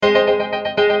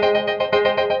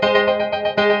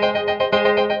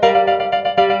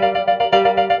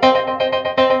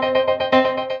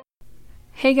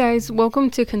Hey guys, welcome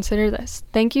to Consider This.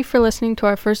 Thank you for listening to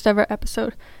our first ever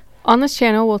episode. On this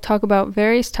channel, we'll talk about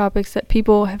various topics that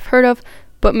people have heard of,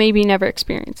 but maybe never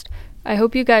experienced. I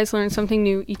hope you guys learn something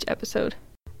new each episode.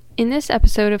 In this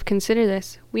episode of Consider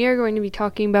This, we are going to be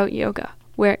talking about yoga,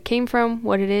 where it came from,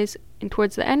 what it is, and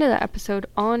towards the end of the episode,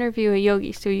 I'll interview a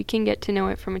yogi so you can get to know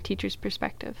it from a teacher's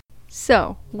perspective.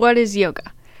 So, what is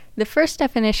yoga? The first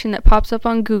definition that pops up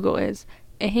on Google is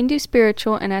a Hindu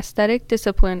spiritual and aesthetic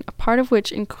discipline, a part of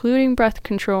which, including breath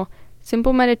control,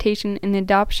 simple meditation, and the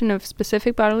adoption of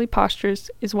specific bodily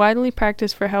postures, is widely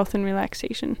practiced for health and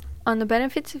relaxation. On the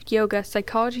benefits of yoga,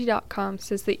 Psychology.com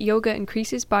says that yoga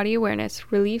increases body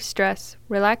awareness, relieves stress,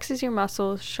 relaxes your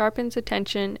muscles, sharpens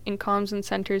attention, and calms and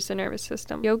centers the nervous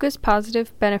system. Yoga's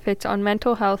positive benefits on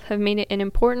mental health have made it an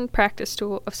important practice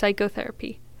tool of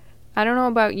psychotherapy. I don't know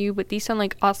about you, but these sound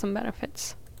like awesome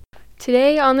benefits.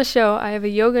 Today on the show, I have a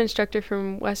yoga instructor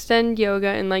from West End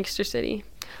Yoga in Lancaster City.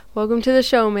 Welcome to the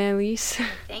show, Maelise.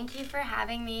 Thank you for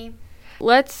having me.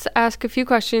 Let's ask a few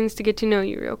questions to get to know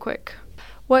you real quick.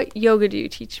 What yoga do you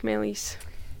teach, Maelise?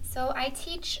 So I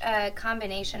teach a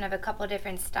combination of a couple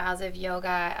different styles of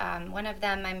yoga. One of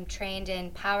them I'm trained in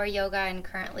power yoga and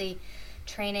currently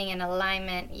training in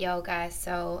alignment yoga.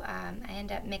 So I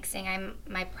end up mixing.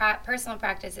 My personal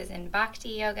practice is in bhakti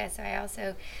yoga, so I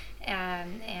also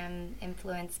am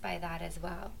influenced by that as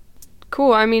well.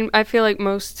 Cool. I mean, I feel like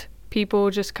most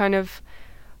people just kind of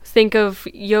think of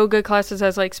yoga classes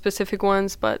as like specific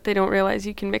ones, but they don't realize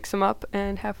you can mix them up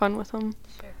and have fun with them.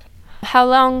 Sure. How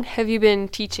long have you been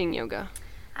teaching yoga?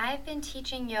 I've been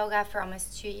teaching yoga for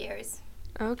almost 2 years.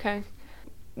 Okay.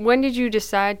 When did you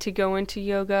decide to go into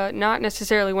yoga? Not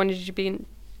necessarily when did you begin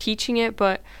teaching it,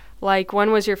 but like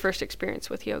when was your first experience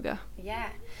with yoga? Yeah.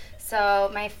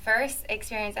 So my first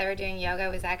experience ever doing yoga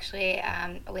was actually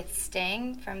with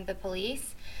Sting from The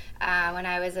Police. When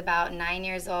I was about 9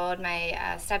 years old, my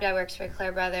stepdad works for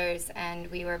Clare Brothers,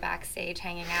 and we were backstage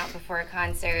hanging out before a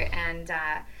concert, and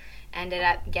ended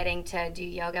up getting to do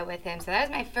yoga with him. So that was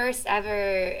my first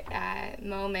ever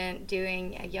moment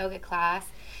doing a yoga class.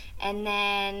 And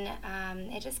then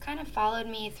it just kind of followed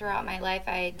me throughout my life.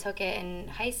 I took it in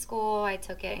high school. I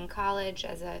took it in college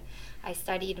I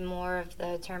studied more of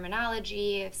the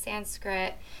terminology of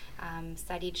Sanskrit,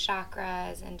 studied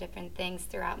chakras and different things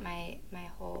throughout my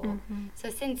whole. Mm-hmm.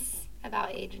 So since about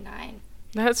age 9.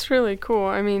 That's really cool.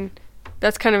 I mean,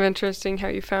 that's kind of interesting how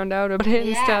you found out about it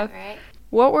and stuff. Yeah, right.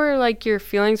 What were like your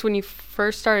feelings when you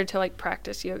first started to like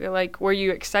practice yoga? Like, were you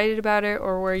excited about it,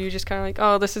 or were you just kind of like,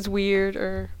 oh, this is weird,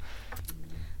 or?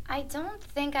 I don't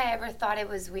think I ever thought it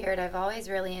was weird. I've always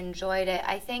really enjoyed it.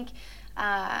 I think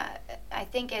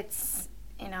it's,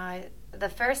 the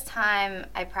first time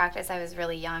I practiced, I was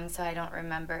really young, so I don't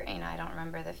remember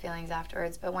the feelings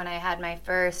afterwards. But when I had my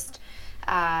first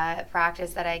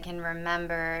practice that I can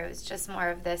remember, it was just more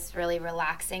of this really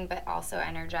relaxing but also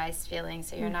energized feeling.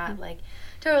 So you're not like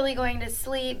totally going to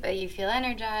sleep, but you feel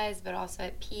energized but also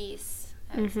at peace.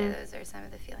 I would say those are some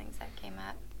of the feelings that came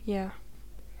up. Yeah.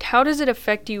 How does it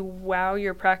affect you while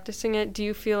you're practicing it? Do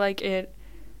you feel like it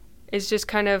is just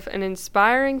kind of an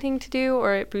inspiring thing to do,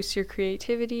 or it boosts your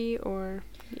creativity, or?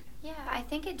 Yeah, I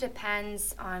think it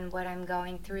depends on what I'm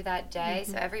going through that day.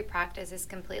 So every practice is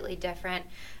completely different.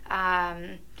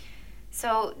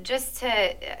 So just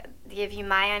to give you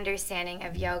my understanding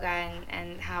of yoga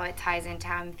and how it ties into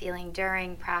how I'm feeling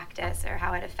during practice or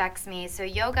how it affects me. So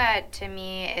yoga to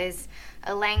me is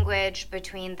a language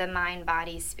between the mind,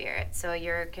 body, spirit. So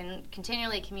you're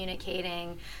continually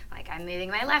communicating, like I'm moving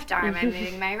my left arm, I'm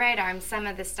moving my right arm. Some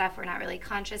of the stuff we're not really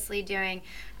consciously doing.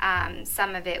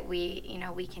 Some of it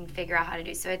we can figure out how to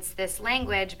do. So it's this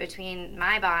language between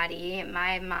my body,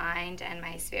 my mind, and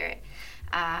my spirit.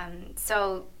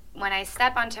 So when I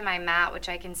step onto my mat, which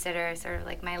I consider sort of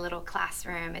like my little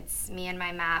classroom, it's me and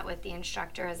my mat with the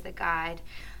instructor as the guide.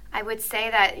 I would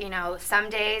say that, some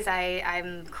days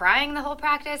I'm crying the whole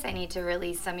practice. I need to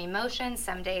release some emotions.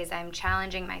 Some days I'm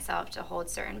challenging myself to hold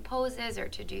certain poses or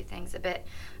to do things a bit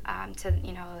to,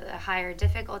 a higher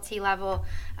difficulty level.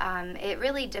 It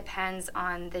really depends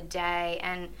on the day.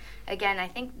 And again, I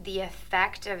think the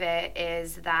effect of it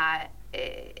is that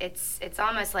it's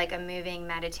almost like a moving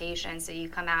meditation, so you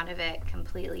come out of it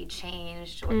completely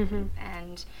changed.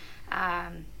 And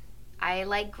I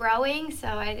like growing, so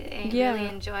I really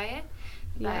enjoy it.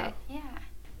 But yeah.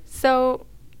 So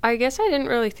I guess I didn't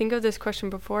really think of this question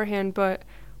beforehand, but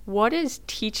what is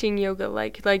teaching yoga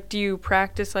like? Like, do you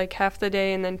practice like half the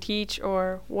day and then teach,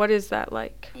 or what is that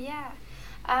like? Yeah.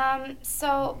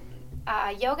 So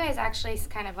Yoga is actually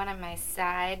kind of one of my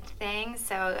side things.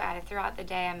 So throughout the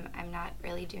day, I'm not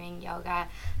really doing yoga.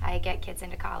 I get kids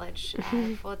into college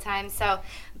full time. So,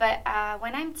 but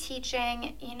when I'm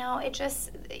teaching, it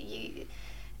just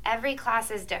every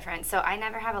class is different. So I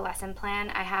never have a lesson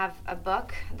plan. I have a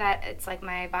book that it's like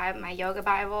my yoga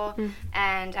Bible,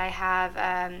 and I have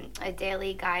a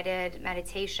daily guided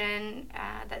meditation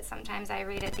that sometimes I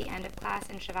read at the end of class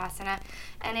in Shavasana.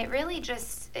 And it really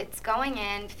it's going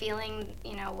in, feeling,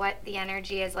 what the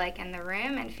energy is like in the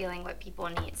room and feeling what people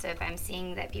need. So if I'm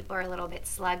seeing that people are a little bit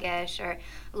sluggish or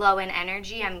low in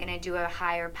energy, I'm going to do a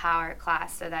higher power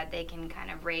class so that they can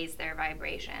kind of raise their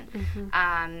vibration.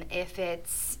 If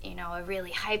it's a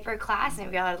really hyper class,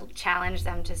 maybe I'll challenge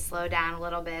them to slow down a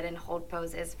little bit and hold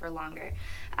poses for longer.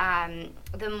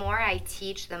 The more I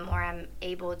teach, the more I'm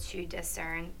able to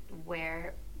discern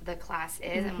where the class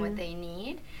is and what they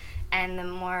need. And the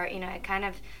more, it kind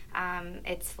of,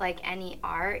 it's like any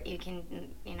art. You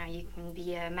can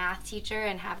be a math teacher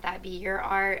and have that be your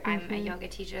art. I'm a yoga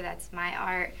teacher, that's my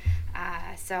art.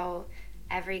 So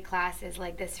every class is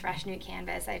like this fresh new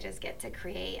canvas I just get to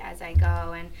create as I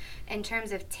go. And in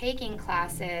terms of taking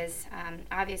classes,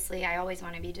 obviously I always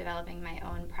want to be developing my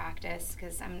own practice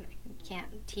because I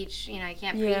can't teach, I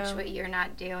can't preach what you're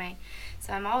not doing.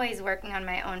 So I'm always working on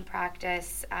my own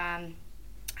practice.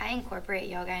 I incorporate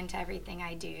yoga into everything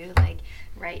I do. Like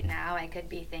right now I could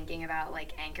be thinking about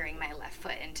like anchoring my left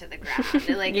foot into the ground.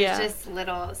 It's just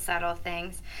little subtle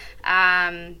things.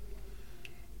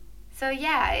 So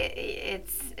yeah,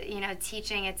 it's,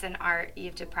 teaching, it's an art. You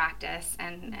have to practice,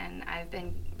 and I've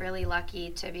been really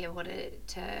lucky to be able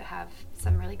to have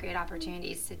some really great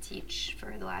opportunities to teach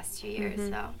for the last 2 years.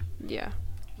 So yeah.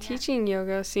 Teaching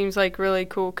yoga seems like really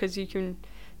cool because you can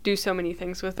do so many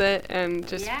things with it and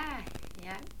just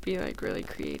be like really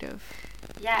creative.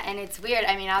 Yeah, and it's weird.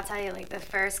 I mean, I'll tell you, like the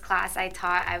first class I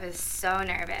taught, I was so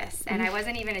nervous, and I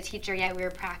wasn't even a teacher yet. We were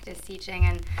practice teaching,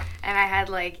 and I had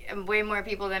like way more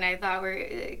people than I thought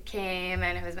came,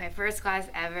 and it was my first class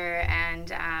ever,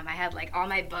 and I had like all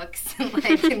my books and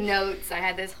like notes. I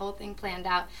had this whole thing planned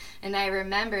out, and I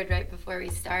remembered right before we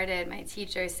started, my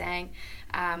teacher saying,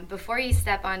 before you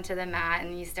step onto the mat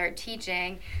and you start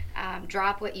teaching,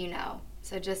 drop what you know.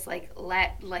 So just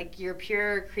let your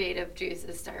pure creative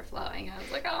juices start flowing. I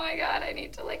was like, oh my God, I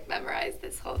need to memorize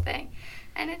this whole thing.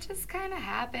 And it just kind of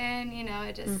happened,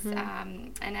 it just,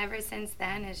 and ever since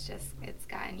then, it's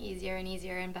gotten easier and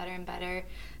easier and better.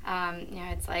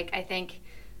 It's like, I think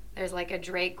there's a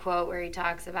Drake quote where he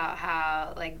talks about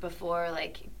how before,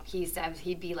 he said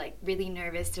he'd be really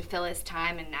nervous to fill his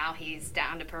time, and now he's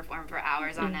down to perform for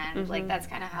hours on end. That's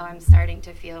kind of how I'm starting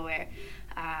to feel, where,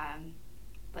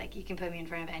 you can put me in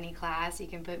front of any class. You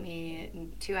can put me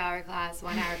in 2-hour class,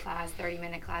 1-hour class,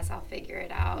 30-minute class. I'll figure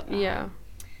it out. Yeah.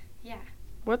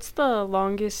 What's the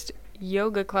longest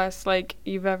yoga class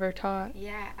you've ever taught?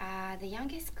 Yeah, the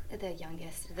longest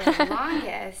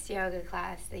yoga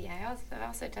class. I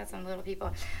also taught some little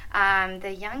people.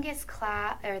 The youngest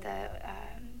class, or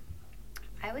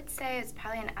I would say it's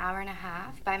probably an hour and a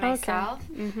half by myself.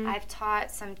 Okay. I've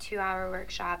taught some 2-hour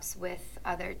workshops with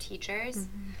other teachers,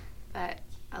 but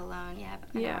alone,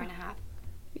 an hour and a half.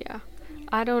 Yeah.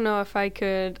 I don't know if I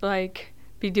could,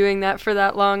 be doing that for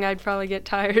that long. I'd probably get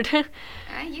tired.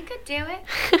 You could do it.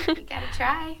 You gotta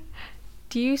try.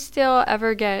 Do you still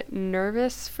ever get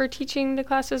nervous for teaching the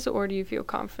classes, or do you feel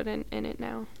confident in it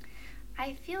now?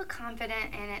 I feel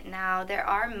confident in it now. There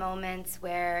are moments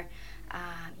where,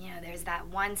 there's that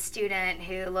one student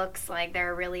who looks like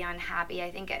they're really unhappy.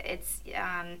 I think it's...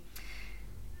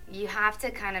 you have to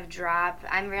kind of drop.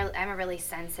 I'm a really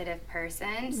sensitive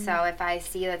person, so if I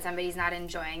see that somebody's not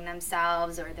enjoying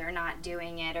themselves or they're not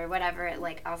doing it or whatever,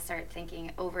 I'll start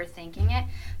overthinking it.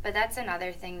 But that's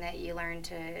another thing that you learn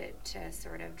to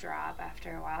sort of drop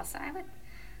after a while. So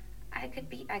I could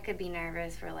be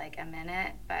nervous for a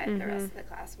minute, but the rest of the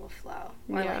class will flow.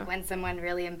 Or when someone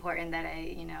really important that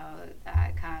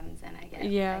I comes, and I can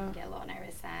get a little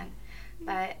nervous then.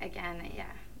 But again, it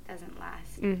doesn't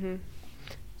last.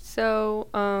 So,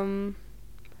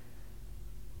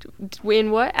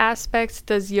 in what aspects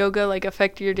does yoga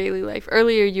affect your daily life?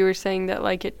 Earlier you were saying that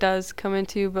it does come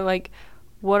into, but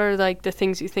what are the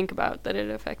things you think about that it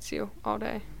affects you all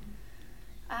day?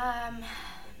 I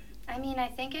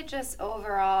think it just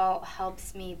overall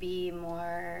helps me be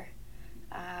more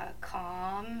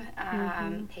calm,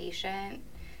 patient,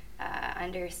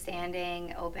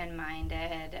 understanding,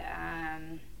 open-minded,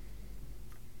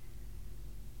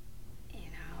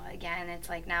 again, it's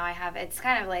like now it's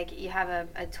kind of like you have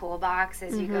a toolbox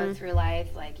as you go through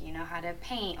life, like you know how to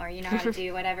paint or you know how to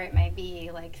do whatever it might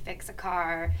be, like fix a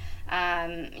car.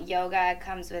 Yoga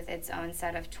comes with its own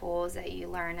set of tools that you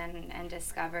learn and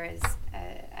discover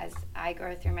as I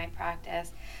go through my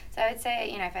practice. So I would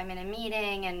say, you know, if I'm in a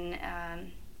meeting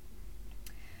and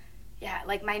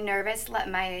like my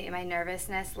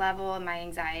nervousness level, my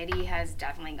anxiety has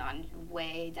definitely gone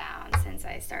way down since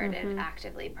I started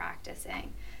actively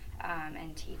practicing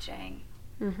and teaching.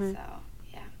 So,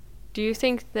 yeah. Do you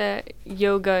think that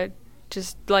yoga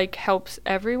just like helps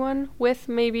everyone with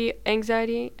maybe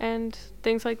anxiety and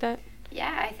things like that?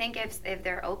 Yeah, I think if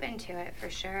they're open to it, for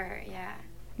sure.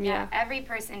 Yeah. Every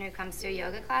person who comes to a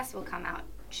yoga class will come out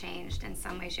changed in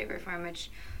some way, shape, or form, which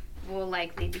will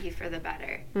likely be for the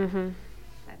better.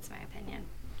 That's my opinion.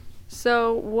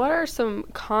 So what are some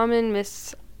common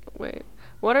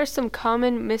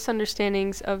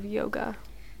misunderstandings of yoga?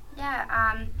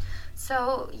 Yeah,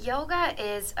 so yoga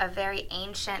is a very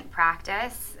ancient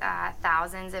practice,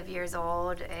 thousands of years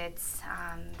old. It's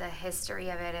the history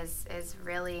of it is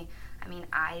really, I mean,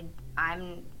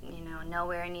 I'm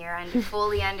nowhere near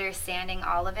fully understanding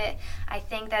all of it. I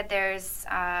think that there's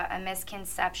a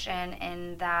misconception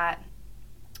in that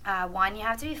one, you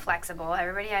have to be flexible.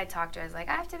 Everybody I talk to is like,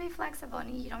 I have to be flexible.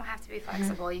 And you don't have to be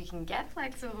flexible. You can get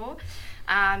flexible.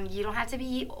 You don't have to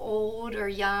be old or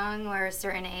young or a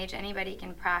certain age. Anybody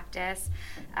can practice.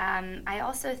 I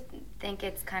also think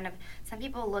it's kind of, some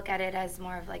people look at it as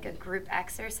more of like a group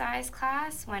exercise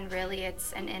class when really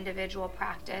it's an individual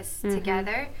practice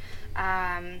together.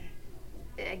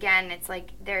 Again, it's like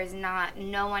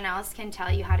no one else can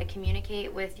tell you how to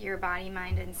communicate with your body,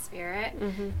 mind, and spirit.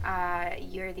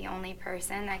 You're the only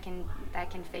person that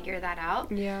can figure that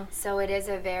out. Yeah. So it is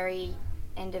a very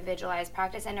individualized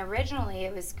practice, and originally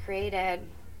it was created,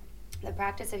 the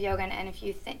practice of yoga, and if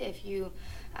you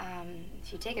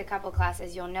take a couple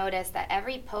classes, you'll notice that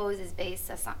every pose is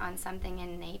based on something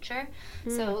in nature.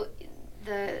 So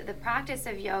the practice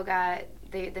of yoga,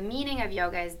 the meaning of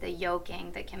yoga is the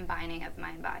yoking, the combining of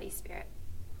mind, body, spirit.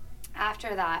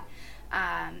 After that,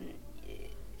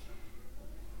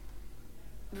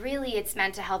 really it's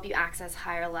meant to help you access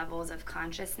higher levels of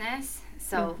consciousness,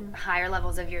 so higher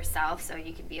levels of yourself. So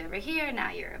you could be over here,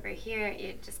 now you're over here,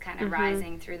 you're just kind of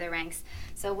rising through the ranks.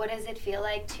 So what does it feel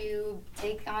like to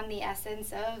take on the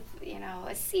essence of, you know,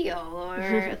 a seal or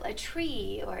a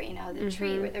tree, or, you know, the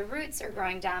tree where the roots are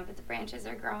growing down but the branches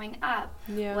are growing up?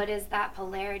 What is that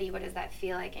polarity? What does that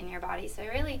feel like in your body? So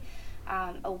it really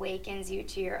awakens you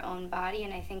to your own body.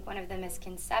 And I think one of the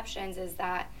misconceptions is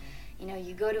that, you know,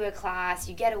 you go to a class,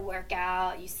 you get a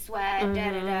workout, you sweat,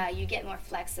 you get more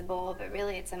flexible, but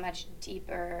really it's a much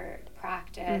deeper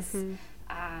practice.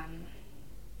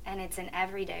 And it's an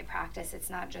everyday practice. It's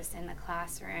not just in the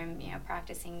classroom. You know,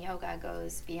 practicing yoga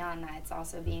goes beyond that. It's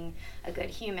also being a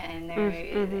good human. There are,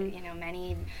 you know,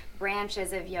 many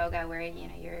branches of yoga where, you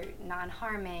know, you're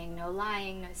non-harming, no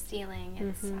lying, no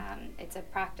stealing. It's a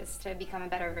practice to become a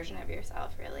better version of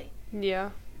yourself, really. Yeah.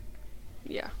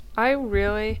 I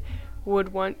really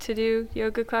would want to do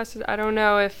yoga classes. I don't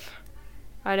know if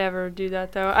I'd ever do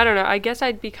that, though. I don't know. I guess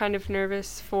I'd be kind of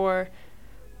nervous for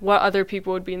what other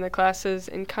people would be in the classes,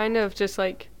 and kind of just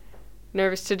like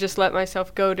nervous to just let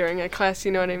myself go during a class,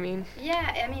 you know what I mean?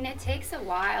 Yeah, I mean, it takes a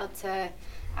while to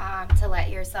let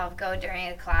yourself go during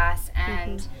a class,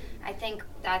 and I think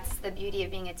that's the beauty of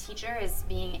being a teacher, is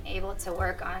being able to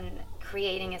work on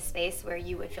creating a space where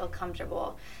you would feel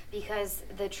comfortable, because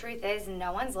the truth is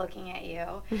no one's looking at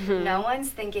you. No one's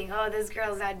thinking, oh, this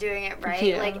girl's not doing it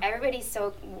right. Like, everybody's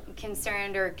so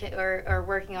concerned or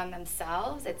working on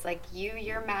themselves. It's like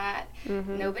your mat.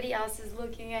 Nobody else is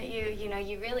looking at you. You know,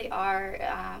 you really are.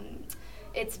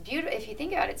 It's beautiful. If you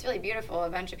think about it, it's really beautiful. A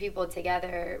bunch of people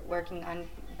together working on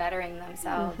bettering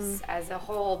themselves as a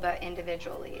whole, but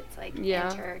individually. It's like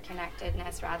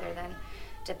interconnectedness rather than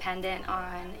dependent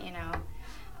on, you know.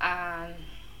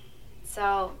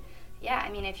 So, yeah, I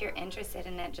mean, if you're interested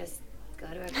in it, just go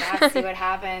to a class, see what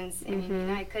happens. And, you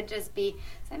know, it could just be,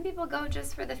 some people go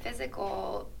just for the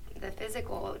physical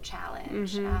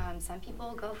challenge. Some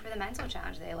people go for the mental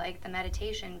challenge. They like the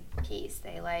meditation piece.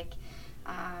 They like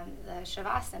the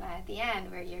shavasana at the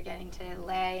end, where you're getting to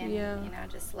lay and, you know,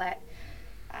 just let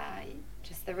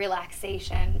just the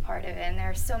relaxation part of it. And there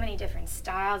are so many different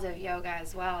styles of yoga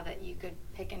as well that you could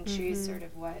pick and choose sort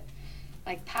of what,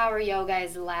 like power yoga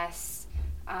is less,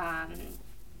 my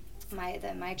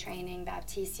training,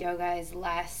 Baptiste yoga, is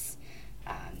less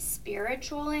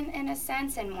spiritual in a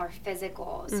sense and more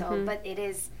physical. So, but it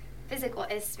is physical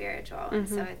is spiritual, and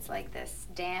so it's like this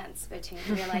dance between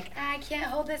you're like, I can't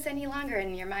hold this any longer, and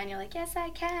in your mind you're like, yes I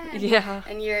can. Yeah.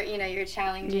 And you're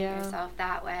challenging yourself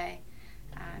that way.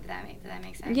 Does that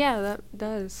make sense? Yeah, that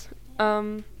does.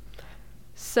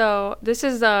 So this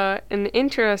is an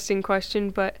interesting question,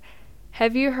 but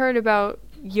have you heard about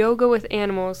yoga with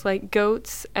animals like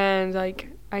goats, and like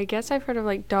I guess I've heard of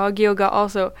like dog yoga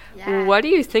also. Yeah. What do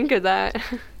you think of that?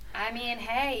 I mean,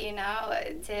 hey,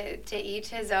 to each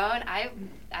his own. I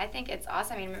think it's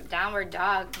awesome. I mean, downward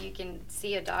dog, you can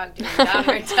see a dog doing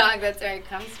downward dog. That's where it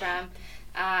comes from.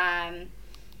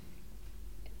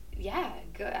 Yeah,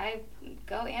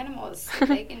 go animals. If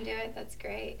they can do it, that's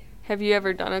great. Have you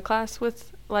ever done a class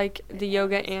with like the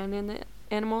yoga and in the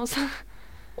animals?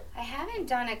 I haven't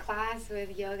done a class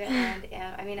with yoga and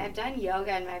I mean, I've done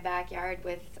yoga in my backyard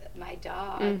with my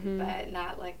dog, but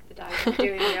not like the dog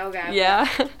doing yoga. Yeah.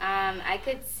 But, I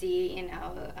could see,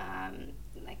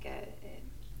 like a,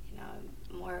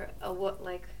 more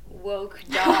like woke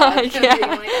dog being like,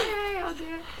 okay, I'll do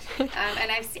it.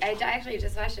 And I actually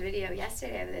just watched a video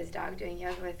yesterday of this dog doing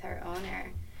yoga with her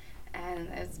owner, and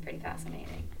it was pretty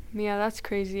fascinating. Yeah, that's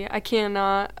crazy. I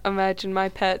cannot imagine my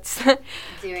pets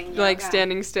doing yoga. Like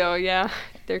standing still. Yeah,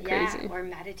 they're crazy. Yeah, or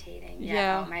meditating.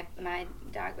 Yeah. My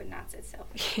dog would not sit still.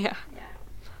 Yeah. Yeah.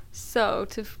 So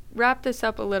to wrap this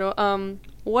up a little,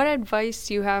 what advice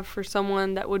do you have for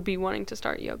someone that would be wanting to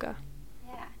start yoga?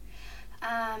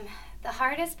 Yeah. The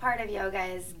hardest part of yoga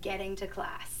is getting to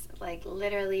class. Like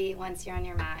literally, once you're on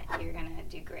your mat, you're gonna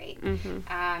do great.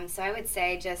 So I would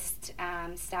say just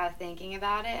stop thinking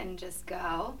about it and just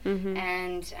go.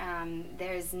 And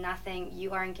there's nothing.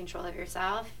 You are in control of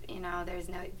yourself. There's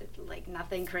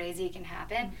nothing crazy can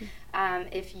happen.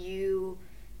 If you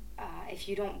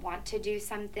don't want to do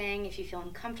something, if you feel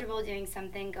uncomfortable doing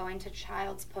something, go into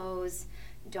child's pose.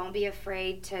 Don't be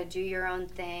afraid to do your own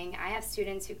thing. I have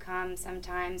students who come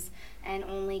sometimes and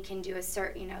only can do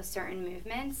certain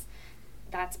movements.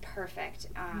 That's perfect.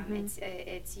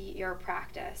 It's your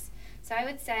practice. So I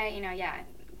would say,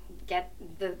 get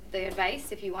the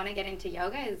advice if you want to get into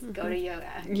yoga is go to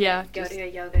yoga. Yeah. Go to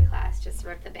a yoga class. Just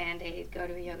rip the Band-Aid. Go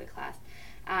to a yoga class.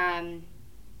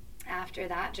 After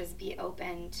that, just be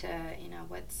open to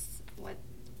what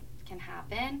can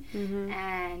happen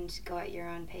and go at your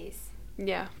own pace.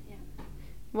 Yeah.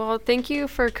 Well, thank you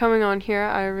for coming on here.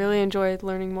 I really enjoyed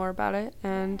learning more about it,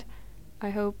 and I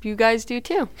hope you guys do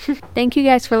too. Thank you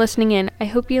guys for listening in. I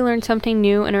hope you learned something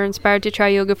new and are inspired to try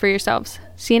yoga for yourselves.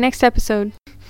 See you next episode.